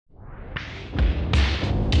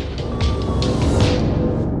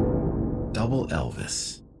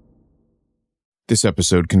Elvis. This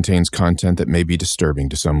episode contains content that may be disturbing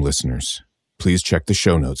to some listeners. Please check the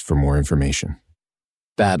show notes for more information.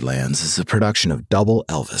 Badlands is a production of Double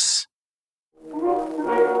Elvis.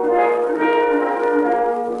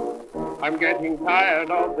 I'm getting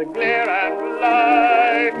tired of the glare and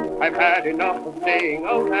light. I've had enough of staying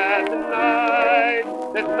out at night.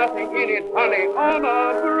 There's nothing in it, honey, all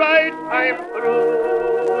alright. I'm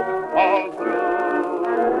through, all through.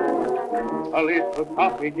 A little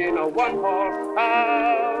cottage in a one-horse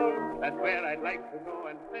town. That's where I'd like to go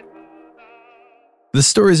and settle down. The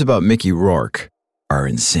stories about Mickey Rourke are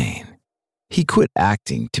insane. He quit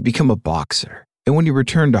acting to become a boxer, and when he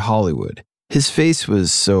returned to Hollywood, his face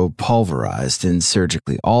was so pulverized and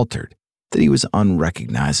surgically altered that he was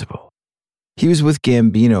unrecognizable. He was with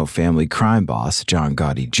Gambino family crime boss John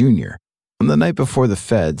Gotti Jr. on the night before the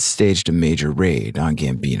feds staged a major raid on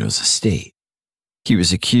Gambino's estate. He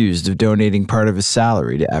was accused of donating part of his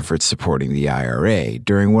salary to efforts supporting the IRA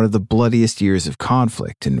during one of the bloodiest years of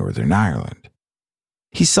conflict in Northern Ireland.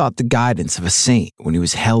 He sought the guidance of a saint when he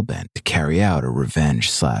was hell-bent to carry out a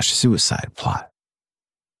revenge/suicide plot.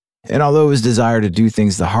 And although his desire to do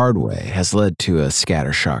things the hard way has led to a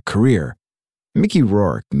scattershot career, Mickey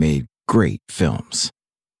Rourke made great films.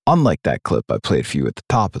 Unlike that clip I played for you at the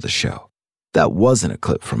top of the show, that wasn't a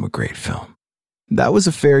clip from a great film. That was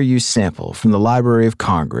a fair use sample from the Library of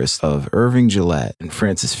Congress of Irving Gillette and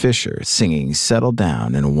Francis Fisher singing Settle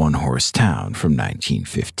Down in a One-Horse Town from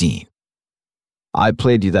 1915. I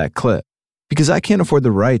played you that clip because I can't afford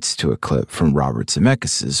the rights to a clip from Robert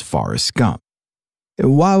Zemeckis' Forrest Gump.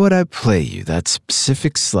 And why would I play you that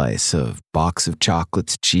specific slice of box of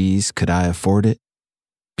chocolates cheese? Could I afford it?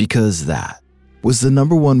 Because that was the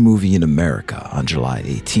 #1 movie in America on July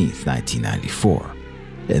 18th, 1994.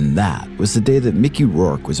 And that was the day that Mickey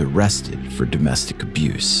Rourke was arrested for domestic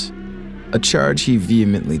abuse. A charge he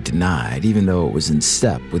vehemently denied, even though it was in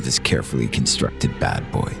step with his carefully constructed bad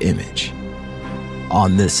boy image.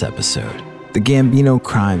 On this episode, the Gambino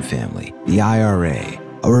crime family, the IRA,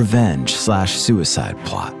 a revenge/suicide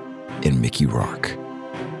plot in Mickey Rourke.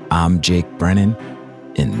 I'm Jake Brennan,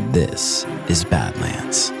 and this is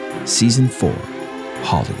Badlands, Season 4,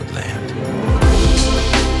 Hollywoodland.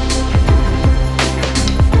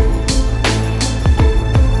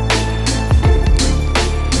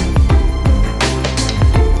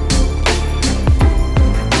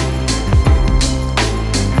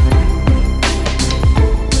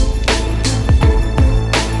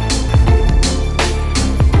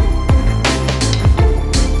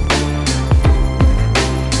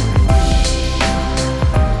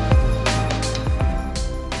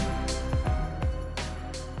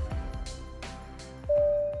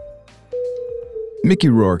 Mickey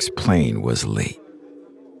Rourke's plane was late.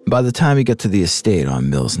 By the time he got to the estate on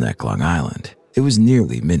Mills Neck, Long Island, it was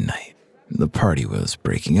nearly midnight. The party was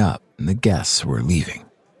breaking up, and the guests were leaving.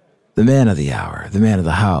 The man of the hour, the man of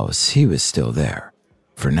the house, he was still there,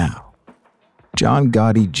 for now. John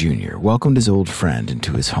Gotti Jr. welcomed his old friend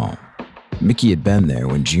into his home. Mickey had been there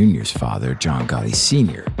when Junior's father, John Gotti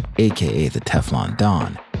Sr., a.k.a. the Teflon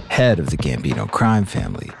Don, head of the Gambino crime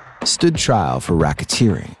family, stood trial for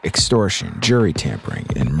racketeering, extortion, jury tampering,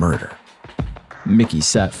 and murder. Mickey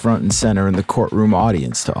sat front and center in the courtroom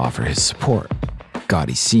audience to offer his support.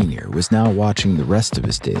 Gotti Sr. was now watching the rest of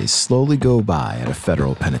his days slowly go by at a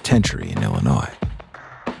federal penitentiary in Illinois.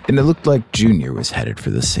 And it looked like Junior was headed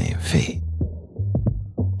for the same fate.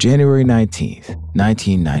 January 19th,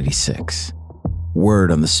 1996.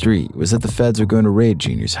 Word on the street was that the feds were going to raid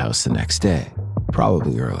Junior's house the next day,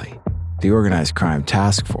 probably early. The Organized Crime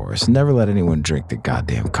Task Force never let anyone drink the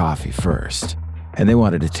goddamn coffee first, and they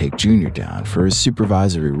wanted to take Junior down for his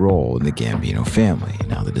supervisory role in the Gambino family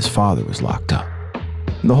now that his father was locked up.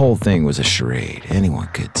 The whole thing was a charade, anyone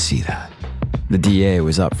could see that. The DA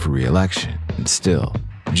was up for re-election, and still,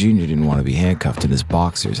 Junior didn't want to be handcuffed in his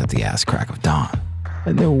boxers at the ass crack of dawn.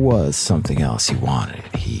 And there was something else he wanted,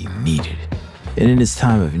 he needed. And in his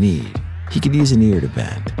time of need, he could use an ear to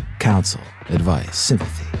bend, counsel, advice,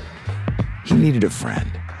 sympathy. He needed a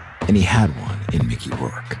friend, and he had one in Mickey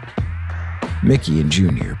Rourke. Mickey and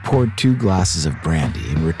Junior poured 2 glasses of brandy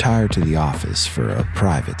and retired to the office for a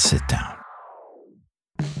private sit-down.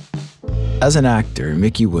 As an actor,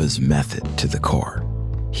 Mickey was method to the core.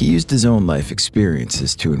 He used his own life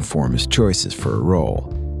experiences to inform his choices for a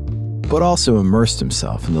role, but also immersed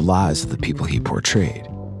himself in the lives of the people he portrayed.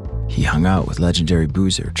 He hung out with legendary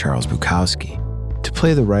boozer Charles Bukowski to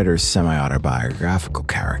play the writer's semi-autobiographical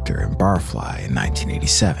character in Barfly in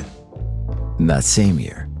 1987. In that same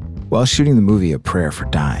year, while shooting the movie A Prayer for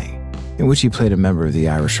Dying, in which he played a member of the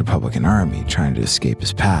Irish Republican Army trying to escape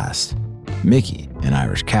his past, Mickey an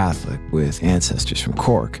Irish Catholic with ancestors from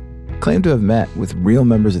Cork, claimed to have met with real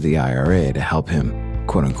members of the IRA to help him,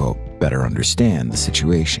 quote-unquote, better understand the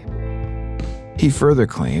situation. He further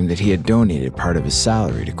claimed that he had donated part of his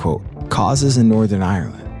salary to, quote, causes in Northern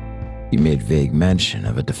Ireland. He made vague mention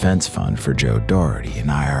of a defense fund for Joe Doherty, an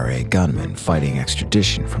IRA gunman fighting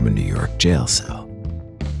extradition from a New York jail cell.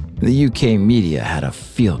 The UK media had a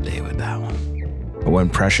field day with that one. But when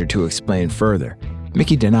pressured to explain further,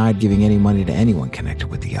 Mickey denied giving any money to anyone connected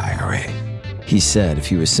with the IRA. He said if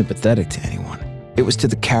he was sympathetic to anyone, it was to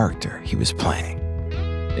the character he was playing.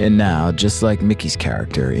 And now, just like Mickey's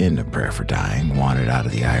character in A Prayer for Dying wanted out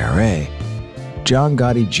of the IRA, John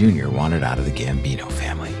Gotti Jr. wanted out of the Gambino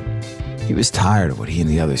family. He was tired of what he and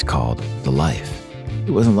the others called the life.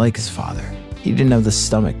 It wasn't like his father. He didn't have the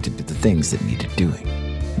stomach to do the things that needed doing.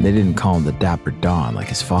 And they didn't call him the Dapper Don like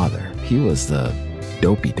his father. He was the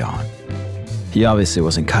Dopey Don. He obviously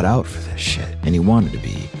wasn't cut out for this shit, and he wanted to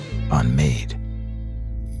be unmade.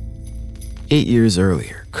 8 years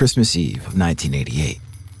earlier, Christmas Eve of 1988,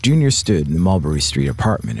 Junior stood in the Mulberry Street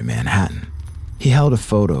apartment in Manhattan. He held a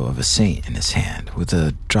photo of a saint in his hand with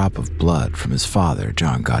a drop of blood from his father,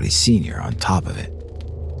 John Gotti Sr., on top of it.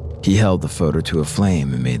 He held the photo to a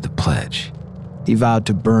flame and made the pledge. He vowed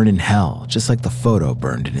to burn in hell, just like the photo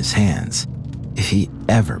burned in his hands, if he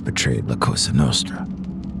ever betrayed La Cosa Nostra.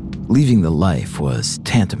 Leaving the life was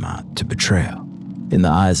tantamount to betrayal. In the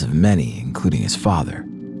eyes of many, including his father,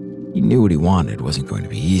 he knew what he wanted wasn't going to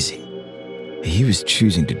be easy. He was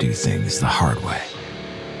choosing to do things the hard way.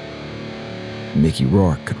 Mickey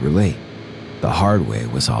Rourke could relate. The hard way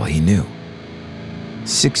was all he knew.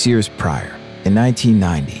 6 years prior, in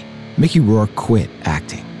 1990, Mickey Rourke quit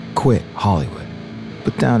acting, quit Hollywood.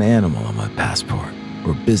 Put down animal on my passport,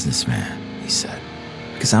 or businessman, he said,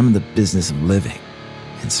 because I'm in the business of living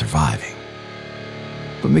and surviving.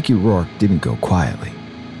 But Mickey Rourke didn't go quietly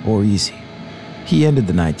or easy. He ended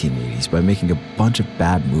the 1980s by making a bunch of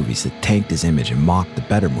bad movies that tanked his image and mocked the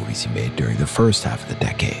better movies he made during the first half of the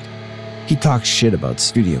decade. He talked shit about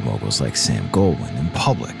studio moguls like Sam Goldwyn in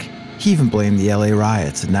public. He even blamed the LA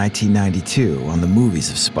riots in 1992 on the movies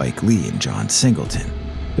of Spike Lee and John Singleton.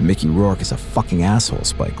 But Mickey Rourke is a fucking asshole,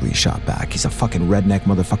 Spike Lee shot back. He's a fucking redneck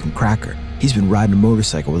motherfucking cracker. He's been riding a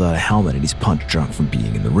motorcycle without a helmet and he's punch drunk from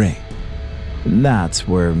being in the ring. And that's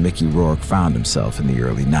where Mickey Rourke found himself in the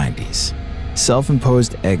early 90s.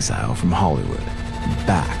 Self-imposed exile from Hollywood and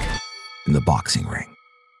back in the boxing ring.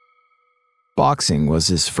 Boxing was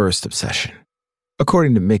his first obsession.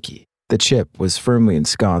 According to Mickey, the chip was firmly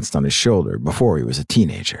ensconced on his shoulder before he was a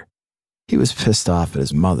teenager. He was pissed off at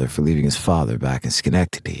his mother for leaving his father back in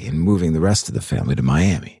Schenectady and moving the rest of the family to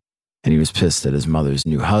Miami. And he was pissed at his mother's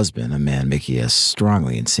new husband, a man Mickey has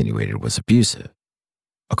strongly insinuated was abusive.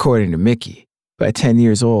 According to Mickey, by 10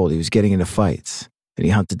 years old, he was getting into fights, and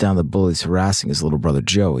he hunted down the bullies harassing his little brother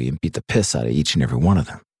Joey and beat the piss out of each and every one of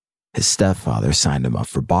them. His stepfather signed him up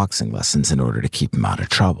for boxing lessons in order to keep him out of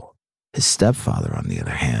trouble. His stepfather, on the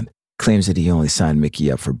other hand, claims that he only signed Mickey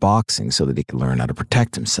up for boxing so that he could learn how to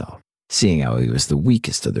protect himself, seeing how he was the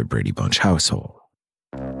weakest of their Brady Bunch household.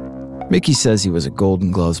 Mickey says he was a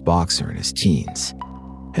Golden Gloves boxer in his teens,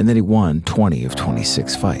 and that he won 20 of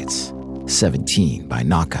 26 fights, 17 by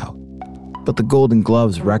knockout. But the Golden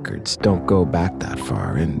Gloves records don't go back that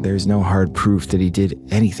far, and there's no hard proof that he did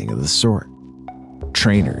anything of the sort.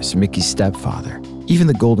 Trainers, Mickey's stepfather, even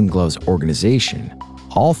the Golden Gloves organization,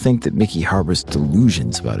 all think that Mickey harbors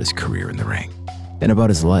delusions about his career in the ring, and about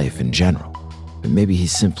his life in general. But maybe he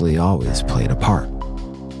simply always played a part.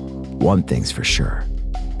 One thing's for sure.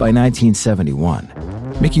 By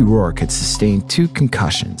 1971, Mickey Rourke had sustained 2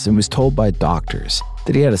 concussions and was told by doctors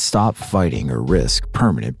that he had to stop fighting or risk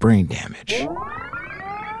permanent brain damage.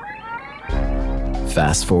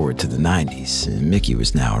 Fast forward to the 90s, and Mickey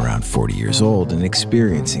was now around 40 years old and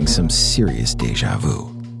experiencing some serious deja vu.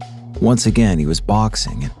 Once again, he was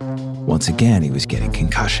boxing, and once again, he was getting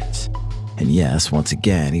concussions. And yes, once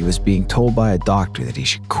again, he was being told by a doctor that he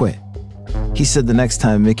should quit. He said the next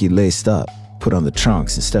time Mickey laced up, put on the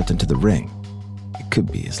trunks, and stepped into the ring, it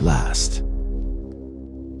could be his last.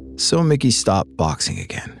 So Mickey stopped boxing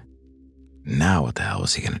again. Now what the hell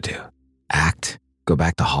was he gonna do? Act? Go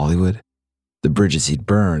back to Hollywood? The bridges he'd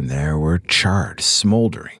burned there were charred,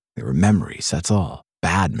 smoldering. They were memories, that's all.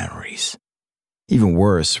 Bad memories. Even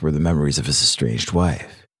worse were the memories of his estranged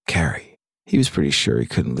wife, Carrie. He was pretty sure he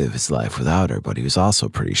couldn't live his life without her, but he was also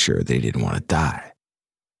pretty sure that he didn't want to die.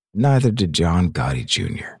 Neither did John Gotti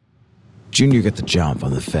Jr. Jr. got the jump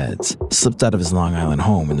on the feds, slipped out of his Long Island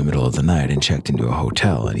home in the middle of the night and checked into a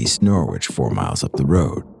hotel in East Norwich 4 miles up the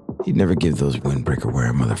road. He'd never give those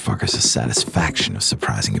windbreaker-wearing motherfuckers the satisfaction of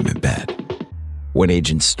surprising him in bed. When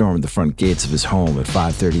agents stormed the front gates of his home at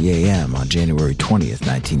 5:30 a.m. on January 20th,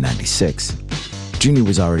 1996, Junior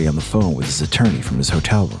was already on the phone with his attorney from his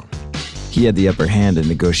hotel room. He had the upper hand to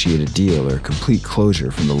negotiate a deal or complete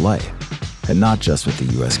closure from the life, and not just with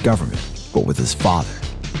the U.S. government, but with his father.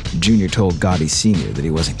 Junior told Gotti Sr. that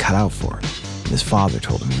he wasn't cut out for it, and his father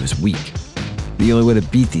told him he was weak. The only way to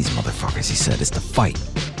beat these motherfuckers, he said, is to fight.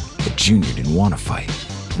 But Junior didn't want to fight.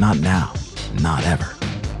 Not now. Not ever.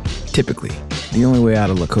 Typically, the only way out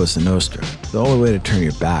of La Cosa Nostra, the only way to turn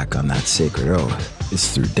your back on that sacred oath,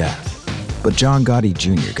 is through death. But John Gotti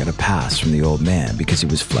Jr. got a pass from the old man because he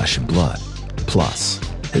was flesh and blood. Plus,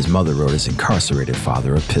 his mother wrote his incarcerated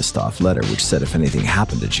father a pissed-off letter which said if anything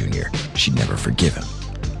happened to Junior, she'd never forgive him.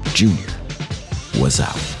 Junior was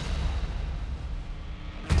out.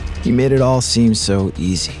 He made it all seem so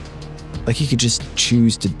easy. Like he could just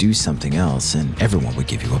choose to do something else and everyone would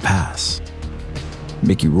give you a pass.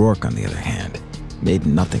 Mickey Rourke, on the other hand, made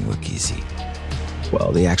nothing look easy.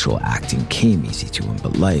 Well, the actual acting came easy to him,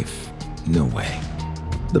 but life, no way.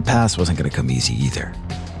 The pass wasn't going to come easy either.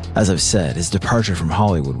 As I've said, his departure from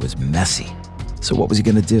Hollywood was messy. So what was he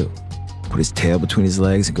going to do? Put his tail between his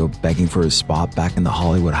legs and go begging for his spot back in the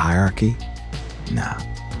Hollywood hierarchy? Nah,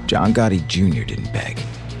 John Gotti Jr. didn't beg.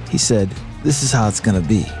 He said, this is how it's going to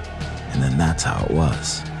be. And then that's how it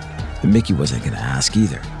was. And Mickey wasn't going to ask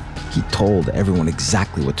either. He told everyone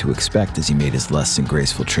exactly what to expect as he made his less than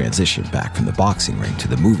graceful transition back from the boxing ring to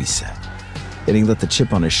the movie set. And he let the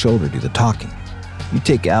chip on his shoulder do the talking. You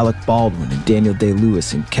take Alec Baldwin and Daniel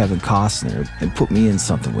Day-Lewis and Kevin Costner and put me in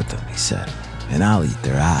something with them, he said, and I'll eat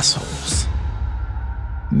their assholes.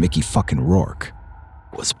 Mickey fucking Rourke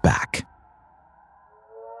was back.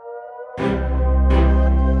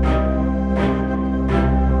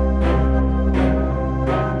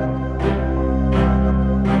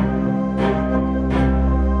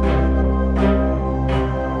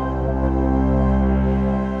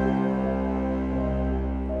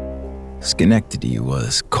 Schenectady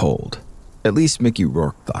was cold. At least Mickey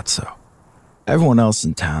Rourke thought so. Everyone else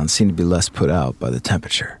in town seemed to be less put out by the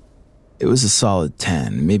temperature. It was a solid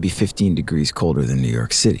 10, maybe 15 degrees colder than New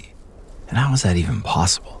York City. And how was that even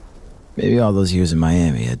possible? Maybe all those years in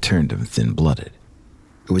Miami had turned him thin-blooded.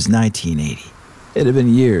 It was 1980. It had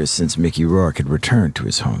been years since Mickey Rourke had returned to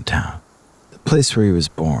his hometown, the place where he was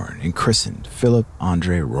born and christened Philip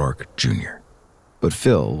Andre Rourke Jr. But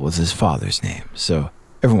Phil was his father's name, so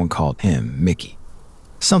everyone called him Mickey.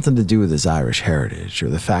 Something to do with his Irish heritage or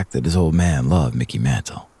the fact that his old man loved Mickey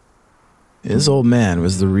Mantle. His old man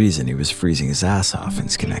was the reason he was freezing his ass off in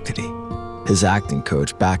Schenectady. His acting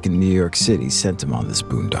coach back in New York City sent him on this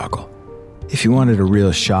boondoggle. If he wanted a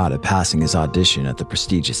real shot at passing his audition at the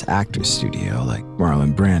prestigious actors studio like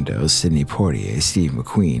Marlon Brando, Sidney Poitier, Steve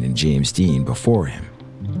McQueen, and James Dean before him,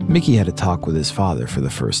 Mickey had to talk with his father for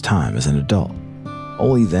the first time as an adult.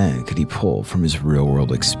 Only then could he pull from his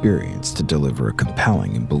real-world experience to deliver a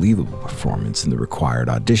compelling and believable performance in the required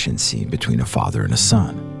audition scene between a father and a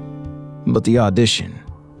son. But the audition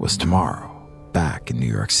was tomorrow, back in New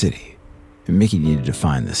York City, and Mickey needed to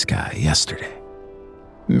find this guy yesterday.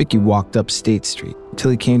 Mickey walked up State Street until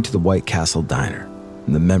he came to the White Castle Diner,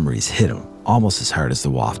 and the memories hit him almost as hard as the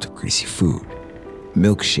waft of greasy food.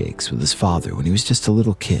 Milkshakes with his father when he was just a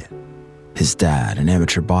little kid. His dad, an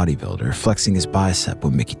amateur bodybuilder, flexing his bicep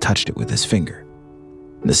when Mickey touched it with his finger.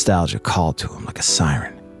 Nostalgia called to him like a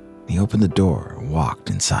siren. He opened the door and walked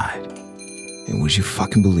inside. And would you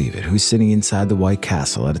fucking believe it, who's sitting inside the White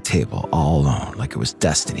Castle at a table all alone like it was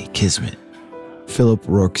destiny, kismet? Philip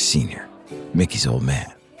Rourke Sr., Mickey's old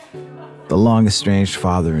man. The long-estranged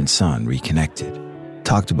father and son reconnected,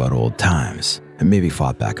 talked about old times, and maybe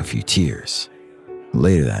fought back a few tears.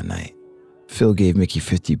 Later that night, Phil gave Mickey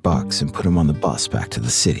 $50 and put him on the bus back to the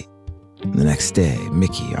city. And the next day,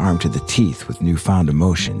 Mickey, armed to the teeth with newfound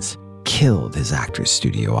emotions, killed his actor's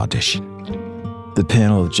studio audition. The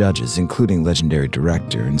panel of judges, including legendary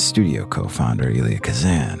director and studio co-founder Elia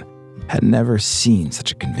Kazan, had never seen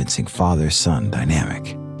such a convincing father-son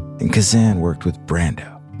dynamic, and Kazan worked with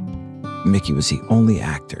Brando. Mickey was the only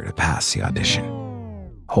actor to pass the audition.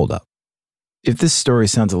 Hold up. If this story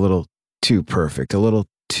sounds a little too perfect, a little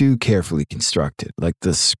too carefully constructed, like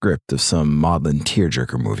the script of some maudlin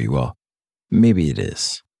tearjerker movie, well, maybe it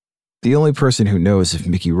is. The only person who knows if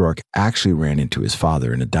Mickey Rourke actually ran into his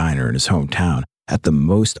father in a diner in his hometown at the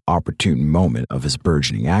most opportune moment of his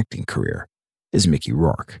burgeoning acting career is Mickey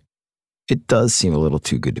Rourke. It does seem a little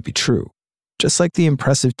too good to be true, just like the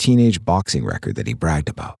impressive teenage boxing record that he bragged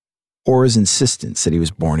about, or his insistence that he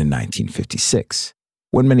was born in 1956,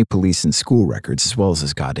 when many police and school records, as well as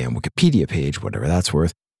his goddamn Wikipedia page, whatever that's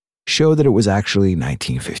worth, show that it was actually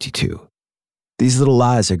 1952. These little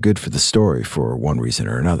lies are good for the story for one reason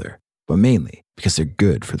or another, but mainly because they're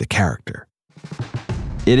good for the character.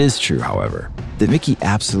 It is true, however, that Mickey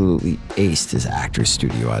absolutely aced his actor's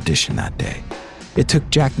studio audition that day. It took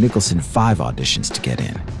Jack Nicholson 5 auditions to get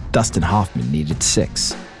in. Dustin Hoffman needed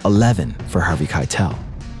 6, 11 for Harvey Keitel,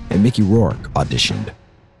 and Mickey Rourke auditioned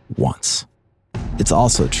once. It's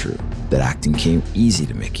also true that acting came easy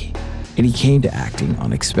to Mickey, and he came to acting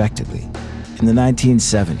unexpectedly. In the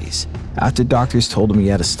 1970s, after doctors told him he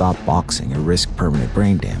had to stop boxing or risk permanent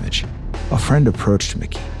brain damage, a friend approached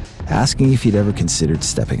Mickey, asking if he'd ever considered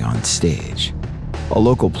stepping on stage. A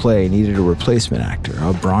local play needed a replacement actor,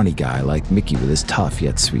 a brawny guy like Mickey with his tough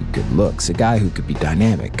yet sweet good looks, a guy who could be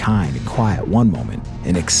dynamic, kind, and quiet one moment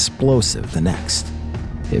and explosive the next.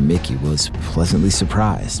 And Mickey was pleasantly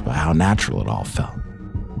surprised by how natural it all felt.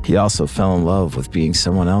 He also fell in love with being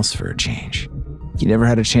someone else for a change. He never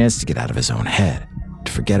had a chance to get out of his own head,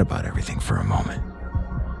 to forget about everything for a moment.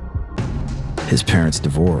 His parents'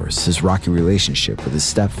 divorce, his rocky relationship with his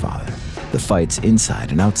stepfather, the fights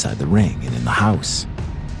inside and outside the ring and in the house.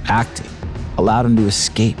 Acting allowed him to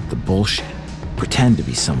escape the bullshit, pretend to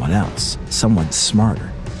be someone else, someone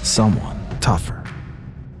smarter, someone tougher.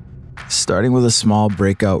 Starting with a small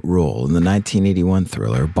breakout role in the 1981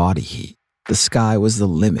 thriller Body Heat, the sky was the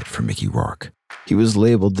limit for Mickey Rourke. He was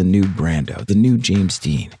labeled the new Brando, the new James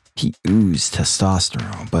Dean. He oozed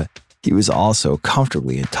testosterone, but he was also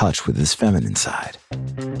comfortably in touch with his feminine side.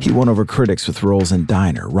 He won over critics with roles in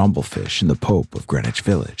Diner, Rumblefish, and The Pope of Greenwich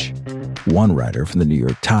Village. One writer from the New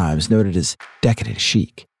York Times noted his decadent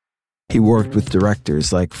chic. He worked with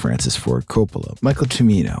directors like Francis Ford Coppola, Michael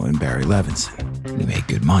Cimino, and Barry Levinson, and he made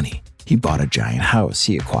good money. He bought a giant house,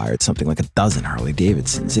 he acquired something like 12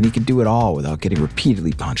 Harley-Davidsons, and he could do it all without getting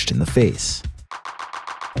repeatedly punched in the face.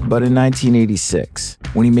 But in 1986,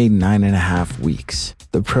 when he made 9.5 Weeks,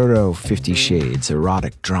 the proto 50 Shades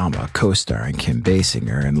erotic drama co-starring Kim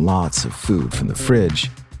Basinger and lots of food from the fridge,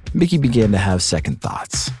 Mickey began to have second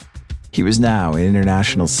thoughts. He was now an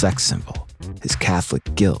international sex symbol, his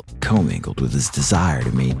Catholic guilt commingled with his desire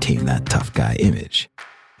to maintain that tough guy image.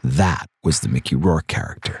 That was the Mickey Rourke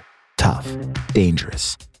character. Tough,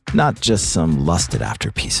 dangerous, not just some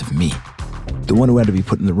lusted-after piece of meat. The one who had to be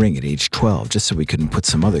put in the ring at age 12 just so we couldn't put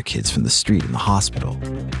some other kids from the street in the hospital.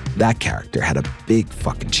 That character had a big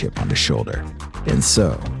fucking chip on his shoulder. And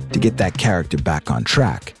so, to get that character back on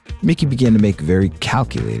track, Mickey began to make very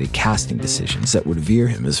calculated casting decisions that would veer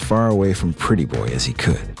him as far away from Pretty Boy as he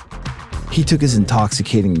could. He took his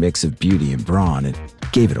intoxicating mix of beauty and brawn and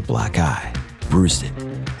gave it a black eye, bruised it,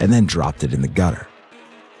 and then dropped it in the gutter.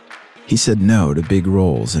 He said no to big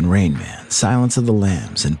roles in Rain Man, Silence of the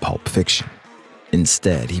Lambs, and Pulp Fiction.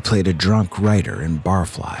 Instead, he played a drunk writer in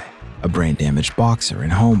Barfly, a brain-damaged boxer in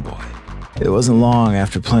Homeboy. It wasn't long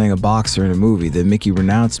after playing a boxer in a movie that Mickey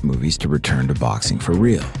renounced movies to return to boxing for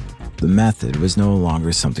real. The method was no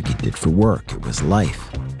longer something he did for work, it was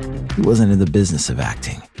life. He wasn't in the business of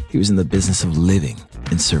acting, he was in the business of living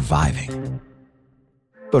and surviving.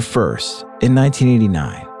 But first, in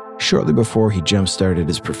 1989, shortly before he jump-started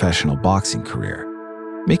his professional boxing career,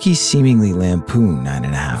 Mickey seemingly lampooned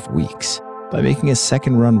 9.5 Weeks by making a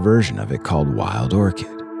second-run version of it called Wild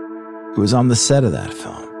Orchid. It was on the set of that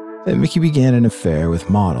film that Mickey began an affair with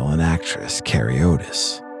model and actress Carrie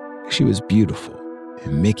Otis. She was beautiful,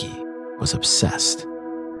 and Mickey was obsessed.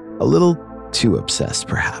 A little too obsessed,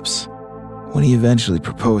 perhaps. When he eventually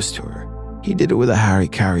proposed to her, he did it with a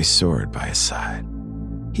Harikari sword by his side.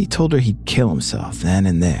 He told her he'd kill himself then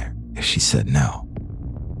and there if she said no.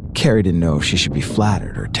 Carrie didn't know if she should be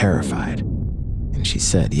flattered or terrified, and she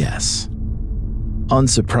said yes.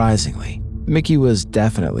 Unsurprisingly, Mickey was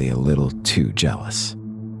definitely a little too jealous.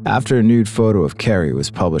 After a nude photo of Carrie was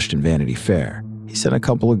published in Vanity Fair, he sent a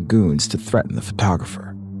couple of goons to threaten the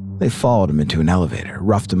photographer. They followed him into an elevator,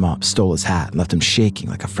 roughed him up, stole his hat, and left him shaking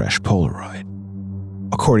like a fresh Polaroid.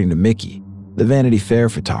 According to Mickey, the Vanity Fair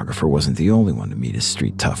photographer wasn't the only one to meet his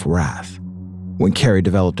street-tough wrath. When Carrie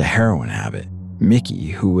developed a heroin habit, Mickey,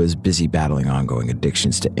 who was busy battling ongoing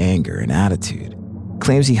addictions to anger and attitude,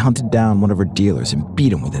 claims he hunted down one of her dealers and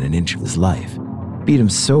beat him within an inch of his life. Beat him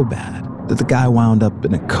so bad that the guy wound up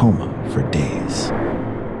in a coma for days.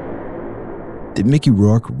 Did Mickey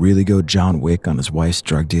Rourke really go John Wick on his wife's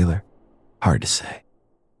drug dealer? Hard to say.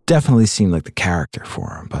 Definitely seemed like the character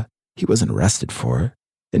for him, but he wasn't arrested for it.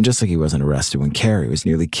 And just like he wasn't arrested when Carrie was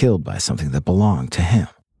nearly killed by something that belonged to him.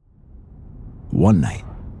 One night,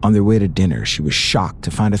 on their way to dinner, she was shocked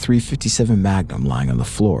to find a .357 Magnum lying on the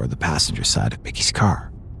floor of the passenger side of Mickey's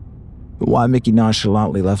car. But why Mickey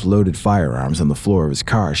nonchalantly left loaded firearms on the floor of his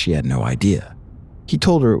car, she had no idea. He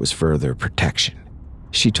told her it was for their protection.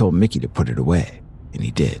 She told Mickey to put it away, and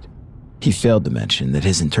he did. He failed to mention that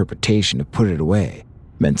his interpretation of put it away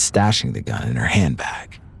meant stashing the gun in her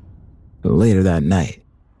handbag. But later that night,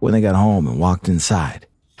 when they got home and walked inside,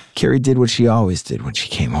 Carrie did what she always did when she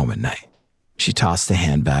came home at night. She tossed the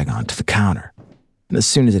handbag onto the counter, and as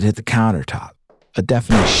soon as it hit the countertop, a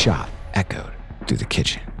deafening shot echoed through the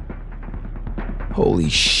kitchen. "Holy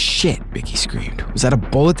shit," Mickey screamed. "Was that a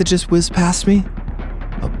bullet that just whizzed past me?"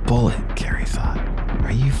 A bullet, Carrie thought.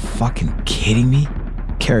 Are you fucking kidding me?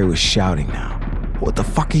 Carrie was shouting now. What the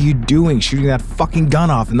fuck are you doing, shooting that fucking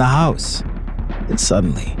gun off in the house? And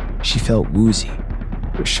suddenly, she felt woozy.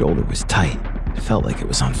 Her shoulder was tight. It felt like it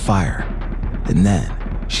was on fire. And then,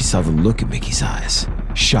 she saw the look in Mickey's eyes.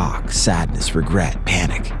 Shock, sadness, regret,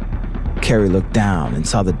 panic. Carrie looked down and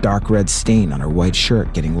saw the dark red stain on her white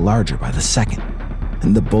shirt getting larger by the second.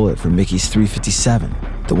 And the bullet from Mickey's .357,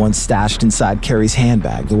 the one stashed inside Carrie's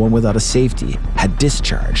handbag, the one without a safety, had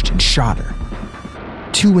discharged and shot her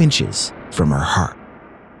 2 inches from her heart.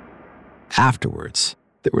 Afterwards,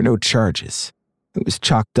 there were no charges. It was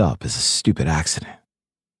chalked up as a stupid accident.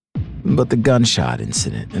 But the gunshot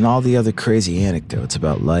incident and all the other crazy anecdotes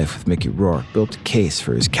about life with Mickey Rourke built a case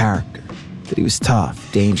for his character, that he was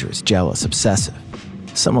tough, dangerous, jealous, obsessive.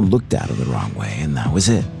 Someone looked at him the wrong way, and that was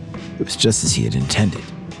it. It was just as he had intended.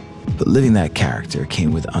 But living that character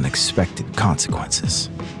came with unexpected consequences.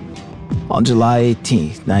 On July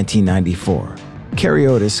 18, 1994, Carrie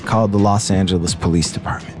Otis called the Los Angeles Police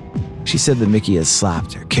Department. She said that Mickey had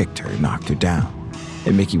slapped her, kicked her, and knocked her down,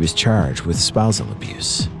 and Mickey was charged with spousal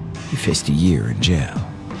abuse. He faced a year in jail.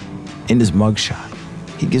 In his mugshot,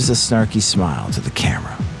 he gives a snarky smile to the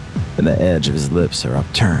camera, and the edge of his lips are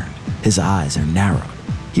upturned. His eyes are narrowed.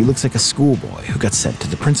 He looks like a schoolboy who got sent to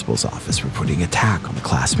the principal's office for putting a tack on the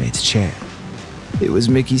classmate's chair. It was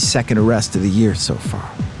Mickey's second arrest of the year so far.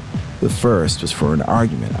 The first was for an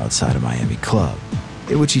argument outside a Miami club,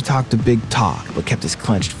 in which he talked a big talk but kept his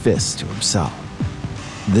clenched fists to himself.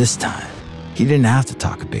 This time, he didn't have to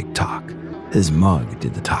talk a big talk. His mug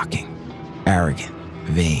did the talking. Arrogant,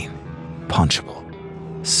 vain, punchable.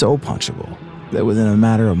 So punchable that within a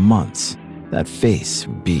matter of months, that face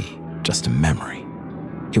would be just a memory.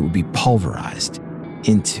 It would be pulverized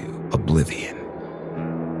into oblivion.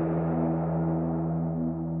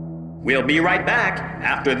 We'll be right back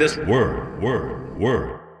after this word.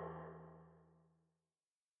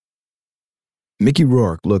 Mickey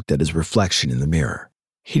Rourke looked at his reflection in the mirror.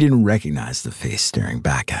 He didn't recognize the face staring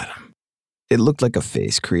back at him. It looked like a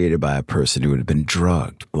face created by a person who had been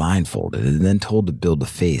drugged, blindfolded, and then told to build a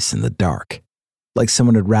face in the dark. Like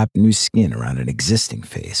someone had wrapped new skin around an existing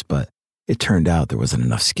face, but it turned out there wasn't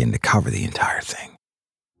enough skin to cover the entire thing.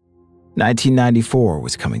 1994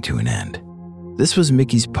 was coming to an end. This was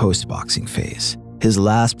Mickey's post-boxing phase. His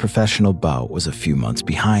last professional bout was a few months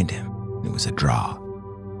behind him. It was a draw.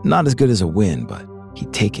 Not as good as a win, but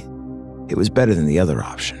he'd take it. It was better than the other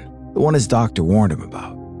option, the one his doctor warned him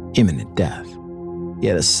about, imminent death. He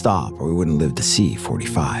had to stop or he wouldn't live to see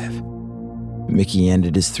 45. Mickey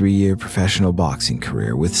ended his 3-year professional boxing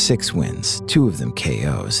career with 6 wins, 2 of them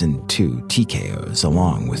KOs and 2 TKOs,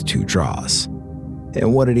 along with 2 draws.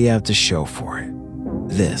 And what did he have to show for it?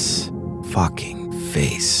 This fucking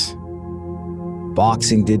face.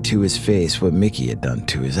 Boxing did to his face what Mickey had done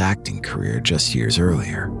to his acting career just years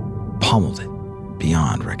earlier. Pummeled it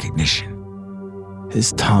beyond recognition.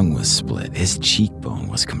 His tongue was split, his cheekbone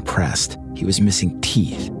was compressed, he was missing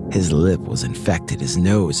teeth, his lip was infected, his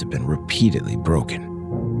nose had been repeatedly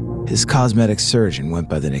broken. His cosmetic surgeon went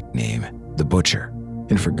by the nickname The Butcher,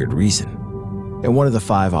 and for good reason. In one of the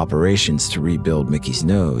 5 operations to rebuild Mickey's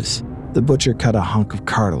nose, the butcher cut a hunk of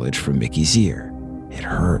cartilage from Mickey's ear. It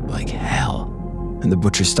hurt like hell, and the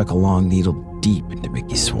butcher stuck a long needle deep into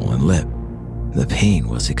Mickey's swollen lip. The pain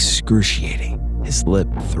was excruciating. His lip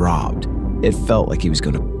throbbed. It felt like he was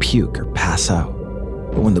going to puke or pass out.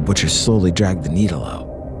 But when the butcher slowly dragged the needle out,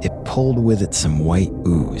 it pulled with it some white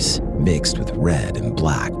ooze mixed with red and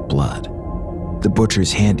black blood. The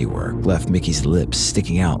butcher's handiwork left Mickey's lips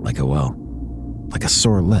sticking out like a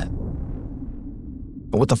sore lip.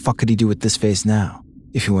 And what the fuck could he do with this face now?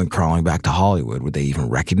 If he went crawling back to Hollywood, would they even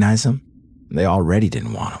recognize him? They already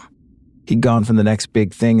didn't want him. He'd gone from the next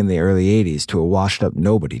big thing in the early 80s to a washed-up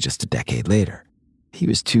nobody just a decade later. He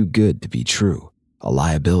was too good to be true, a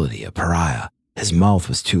liability, a pariah. His mouth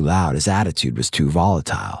was too loud, his attitude was too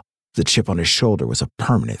volatile. The chip on his shoulder was a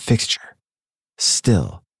permanent fixture.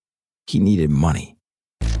 Still, he needed money.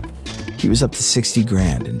 He was up to 60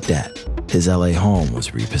 grand in debt. His LA home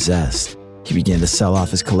was repossessed. He began to sell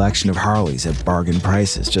off his collection of Harleys at bargain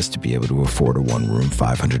prices just to be able to afford a 1-room,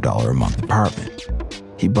 $500 a month apartment.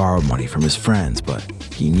 He borrowed money from his friends, but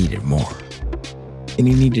he needed more. And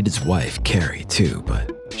he needed his wife, Carrie, too,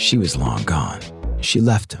 but she was long gone. She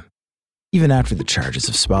left him. Even after the charges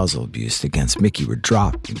of spousal abuse against Mickey were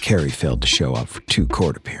dropped and Carrie failed to show up for 2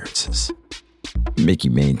 court appearances. Mickey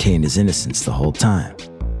maintained his innocence the whole time.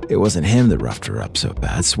 It wasn't him that roughed her up so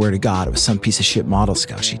bad. Swear to God, it was some piece of shit model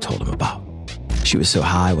scout she told him about. She was so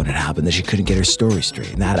high when it happened that she couldn't get her story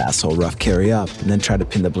straight, and that asshole roughed Carrie up and then tried to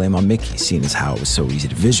pin the blame on Mickey, seeing as how it was so easy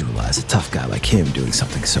to visualize a tough guy like him doing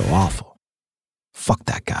something so awful. Fuck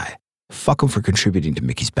that guy. Fuck him for contributing to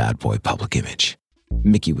Mickey's bad boy public image.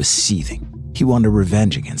 Mickey was seething. He wanted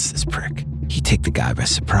revenge against this prick. He'd take the guy by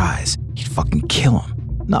surprise. He'd fucking kill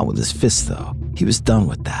him. Not with his fists, though. He was done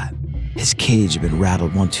with that. His cage had been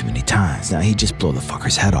rattled one too many times. Now he'd just blow the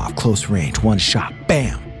fucker's head off, close range, one shot,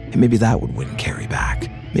 bam! And maybe that would win Carrie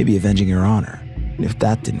back. Maybe avenging her honor. And if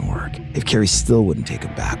that didn't work, if Carrie still wouldn't take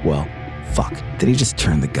him back, well, fuck. Then he just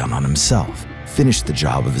turned the gun on himself, finished the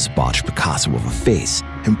job of his botched Picasso of a face,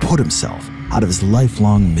 and put himself out of his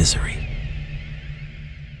lifelong misery.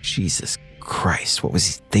 Jesus Christ, what was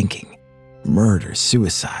he thinking? Murder,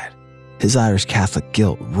 suicide. His Irish Catholic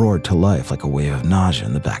guilt roared to life like a wave of nausea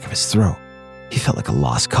in the back of his throat. He felt like a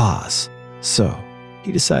lost cause. So,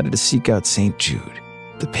 he decided to seek out St. Jude,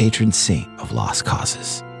 the patron saint of lost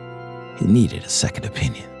causes. He needed a second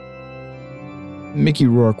opinion. Mickey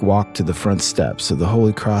Rourke walked to the front steps of the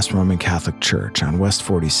Holy Cross Roman Catholic Church on West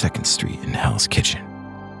 42nd Street in Hell's Kitchen.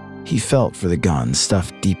 He felt for the gun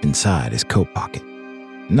stuffed deep inside his coat pocket.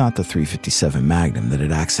 Not the .357 Magnum that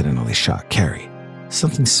had accidentally shot Carrie.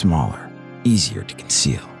 Something smaller, easier to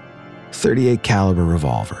conceal. .38 caliber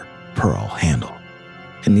revolver, pearl handle.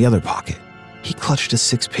 In the other pocket, he clutched a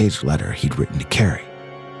 6-page letter he'd written to Carrie.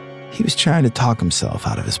 He was trying to talk himself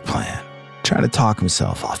out of his plan, trying to talk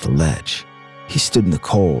himself off the ledge. He stood in the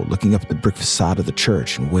cold, looking up at the brick facade of the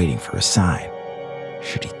church and waiting for a sign.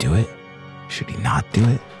 Should he do it? Should he not do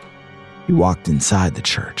it? He walked inside the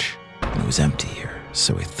church, and it was empty here,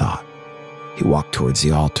 so he thought. He walked towards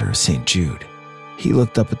the altar of St. Jude. He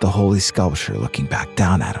looked up at the holy sculpture looking back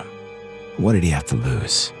down at him. What did he have to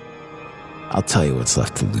lose? I'll tell you what's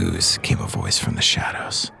left to lose, came a voice from the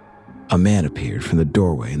shadows. A man appeared from the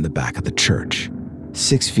doorway in the back of the church.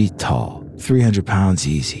 6 feet tall, 300 pounds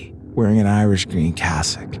easy, wearing an Irish green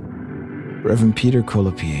cassock. Reverend Peter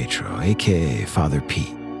Colapietro, a.k.a. Father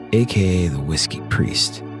Pete, a.k.a. the Whiskey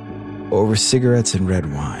Priest. Over cigarettes and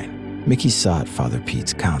red wine, Mickey sought Father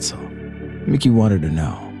Pete's counsel. Mickey wanted to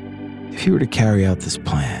know, if he were to carry out this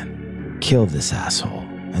plan, kill this asshole,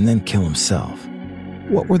 and then kill himself,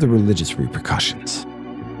 what were the religious repercussions?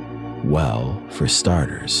 Well, for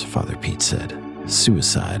starters, Father Pete said,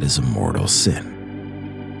 suicide is a mortal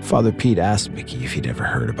sin. Father Pete asked Mickey if he'd ever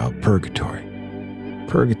heard about purgatory.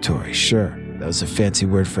 Purgatory, sure, that was a fancy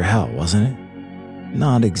word for hell, wasn't it?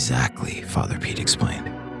 Not exactly, Father Pete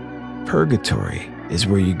explained. Purgatory is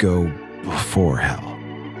where you go before hell.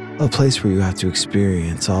 A place where you have to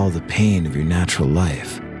experience all the pain of your natural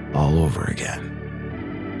life all over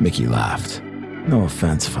again. Mickey laughed. No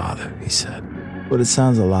offense, Father, he said, but it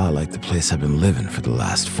sounds a lot like the place I've been living for the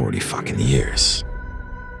last 40 fucking years.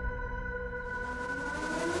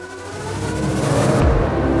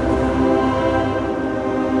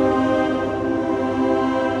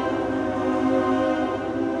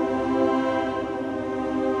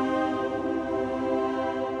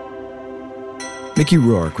 Mickey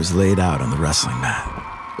Rourke was laid out on the wrestling mat,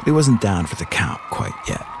 but he wasn't down for the count quite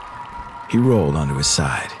yet. He rolled onto his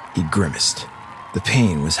side. He grimaced. The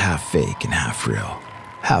pain was half fake and half real.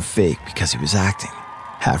 Half fake because he was acting.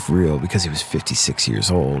 Half real because he was 56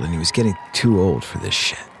 years old and he was getting too old for this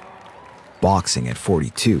shit. Boxing at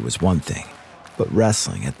 42 was one thing, but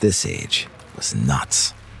wrestling at this age was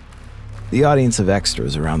nuts. The audience of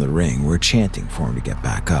extras around the ring were chanting for him to get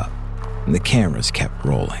back up, and the cameras kept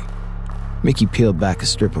rolling. Mickey peeled back a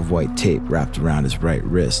strip of white tape wrapped around his right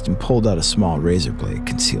wrist and pulled out a small razor blade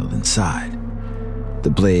concealed inside. The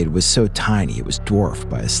blade was so tiny it was dwarfed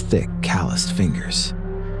by his thick, calloused fingers.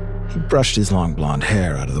 He brushed his long blonde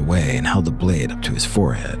hair out of the way and held the blade up to his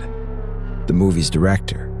forehead. The movie's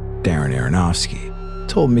director, Darren Aronofsky,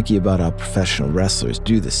 told Mickey about how professional wrestlers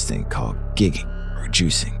do this thing called gigging or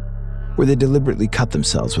juicing, where they deliberately cut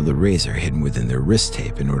themselves with a razor hidden within their wrist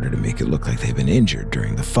tape in order to make it look like they've been injured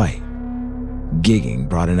during the fight. Gigging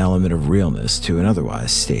brought an element of realness to an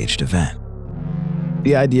otherwise staged event.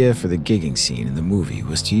 The idea for the gigging scene in the movie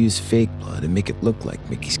was to use fake blood and make it look like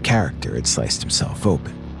Mickey's character had sliced himself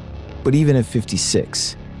open. But even at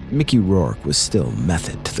 56, Mickey Rourke was still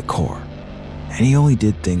method to the core. And he only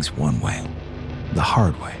did things one way, the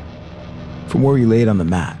hard way. From where he laid on the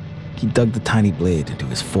mat, He dug the tiny blade into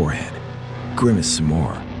his forehead, grimaced some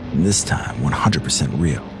more, and this time 100%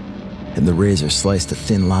 real. And the razor sliced a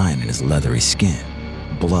thin line in his leathery skin.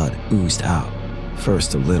 Blood oozed out,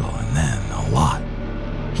 first a little and then a lot.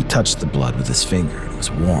 He touched the blood with his finger and it was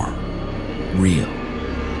warm, real,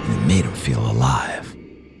 and it made him feel alive.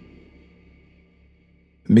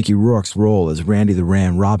 Mickey Rourke's role as Randy the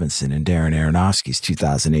Ram Robinson in Darren Aronofsky's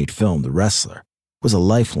 2008 film The Wrestler was a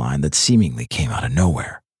lifeline that seemingly came out of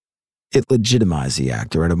nowhere. It legitimized the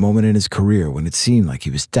actor at a moment in his career when it seemed like he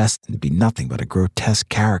was destined to be nothing but a grotesque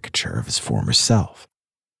caricature of his former self.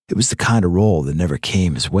 It was the kind of role that never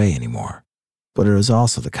came his way anymore, but it was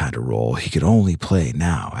also the kind of role he could only play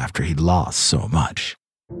now after he'd lost so much.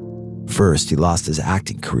 First, he lost his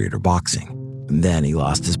acting career to boxing, and then he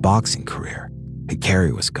lost his boxing career. And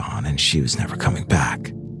Carrie was gone, and she was never coming back.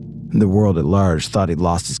 And the world at large thought he'd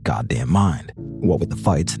lost his goddamn mind. What with the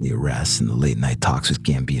fights and the arrests and the late-night talks with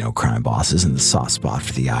Gambino crime bosses and the soft spot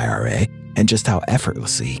for the IRA, and just how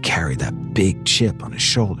effortlessly he carried that big chip on his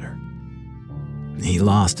shoulder. He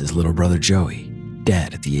lost his little brother Joey,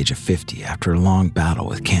 dead at the age of 50 after a long battle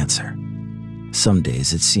with cancer. Some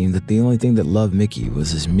days it seemed that the only thing that loved Mickey was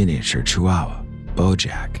his miniature chihuahua,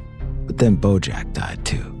 Bojack. But then Bojack died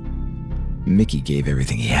too. Mickey gave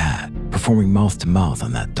everything he had, performing mouth-to-mouth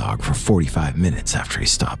on that dog for 45 minutes after he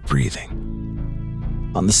stopped breathing.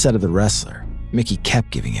 On the set of The Wrestler, Mickey kept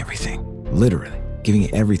giving everything, literally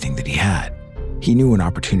giving everything that he had. He knew an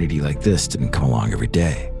opportunity like this didn't come along every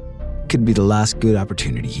day. It could be the last good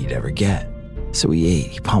opportunity he'd ever get. So he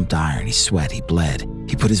ate, he pumped iron, he sweat, he bled.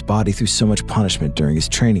 He put his body through so much punishment during his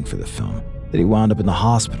training for the film that he wound up in the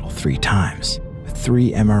hospital 3 times, with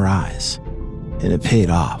 3 MRIs. And it paid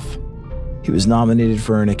off. He was nominated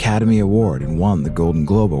for an Academy Award and won the Golden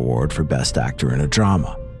Globe Award for Best Actor in a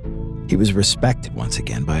Drama. He was respected once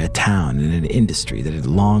again by a town and an industry that had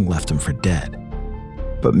long left him for dead.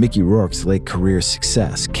 But Mickey Rourke's late career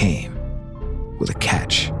success came with a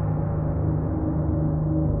catch.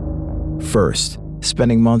 First,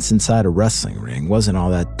 spending months inside a wrestling ring wasn't all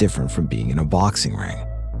that different from being in a boxing ring.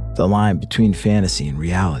 The line between fantasy and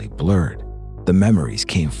reality blurred. The memories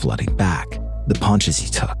came flooding back. The punches he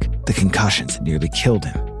took, the concussions that nearly killed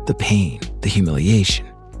him, the pain, the humiliation.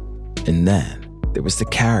 And then there was the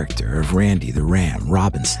character of Randy the Ram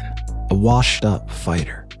Robinson, a washed-up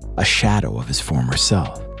fighter, a shadow of his former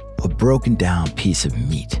self, a broken-down piece of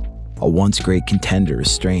meat, a once great contender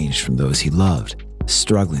estranged from those he loved,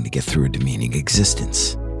 struggling to get through a demeaning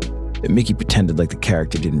existence. And Mickey pretended like the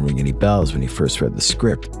character didn't ring any bells when he first read the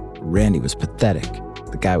script. Randy was pathetic.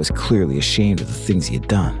 The guy was clearly ashamed of the things he had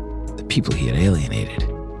done, the people he had alienated.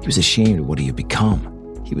 He was ashamed of what he had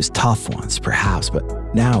become. He was tough once, perhaps, but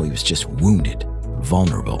now he was just wounded,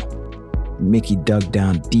 vulnerable. Mickey dug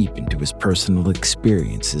down deep into his personal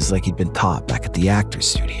experiences like he'd been taught back at the actor's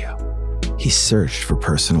studio. He searched for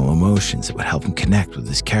personal emotions that would help him connect with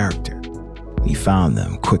his character. He found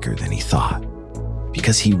them quicker than he thought.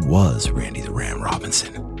 Because he was Randy the Ram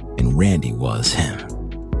Robinson, and Randy was him.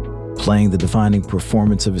 Playing the defining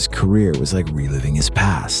performance of his career was like reliving his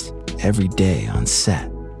past. Every day on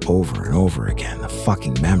set, over and over again, the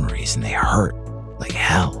fucking memories, and they hurt like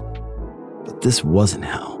hell. But this wasn't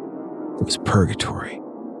hell. It was purgatory.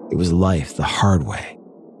 It was life the hard way.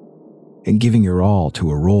 And giving your all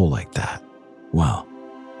to a role like that, well,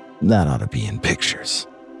 that ought to be in pictures.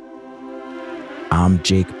 I'm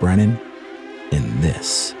Jake Brennan, and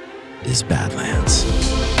this is Badlands.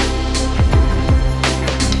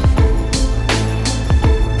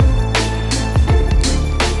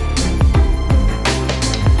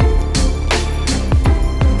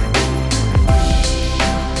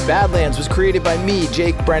 Badlands was created by me,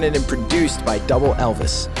 Jake Brennan, and produced by Double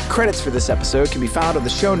Elvis. Credits for this episode can be found on the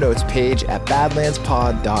show notes page at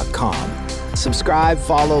badlandspod.com. Subscribe,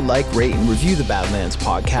 follow, like, rate, and review the Badlands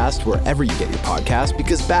podcast wherever you get your podcast,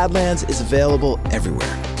 because Badlands is available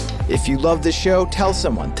everywhere. If you love this show, tell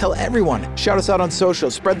someone, tell everyone. Shout us out on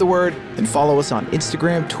social, spread the word, and follow us on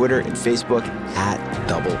Instagram, Twitter, and Facebook at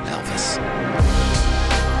Double Elvis.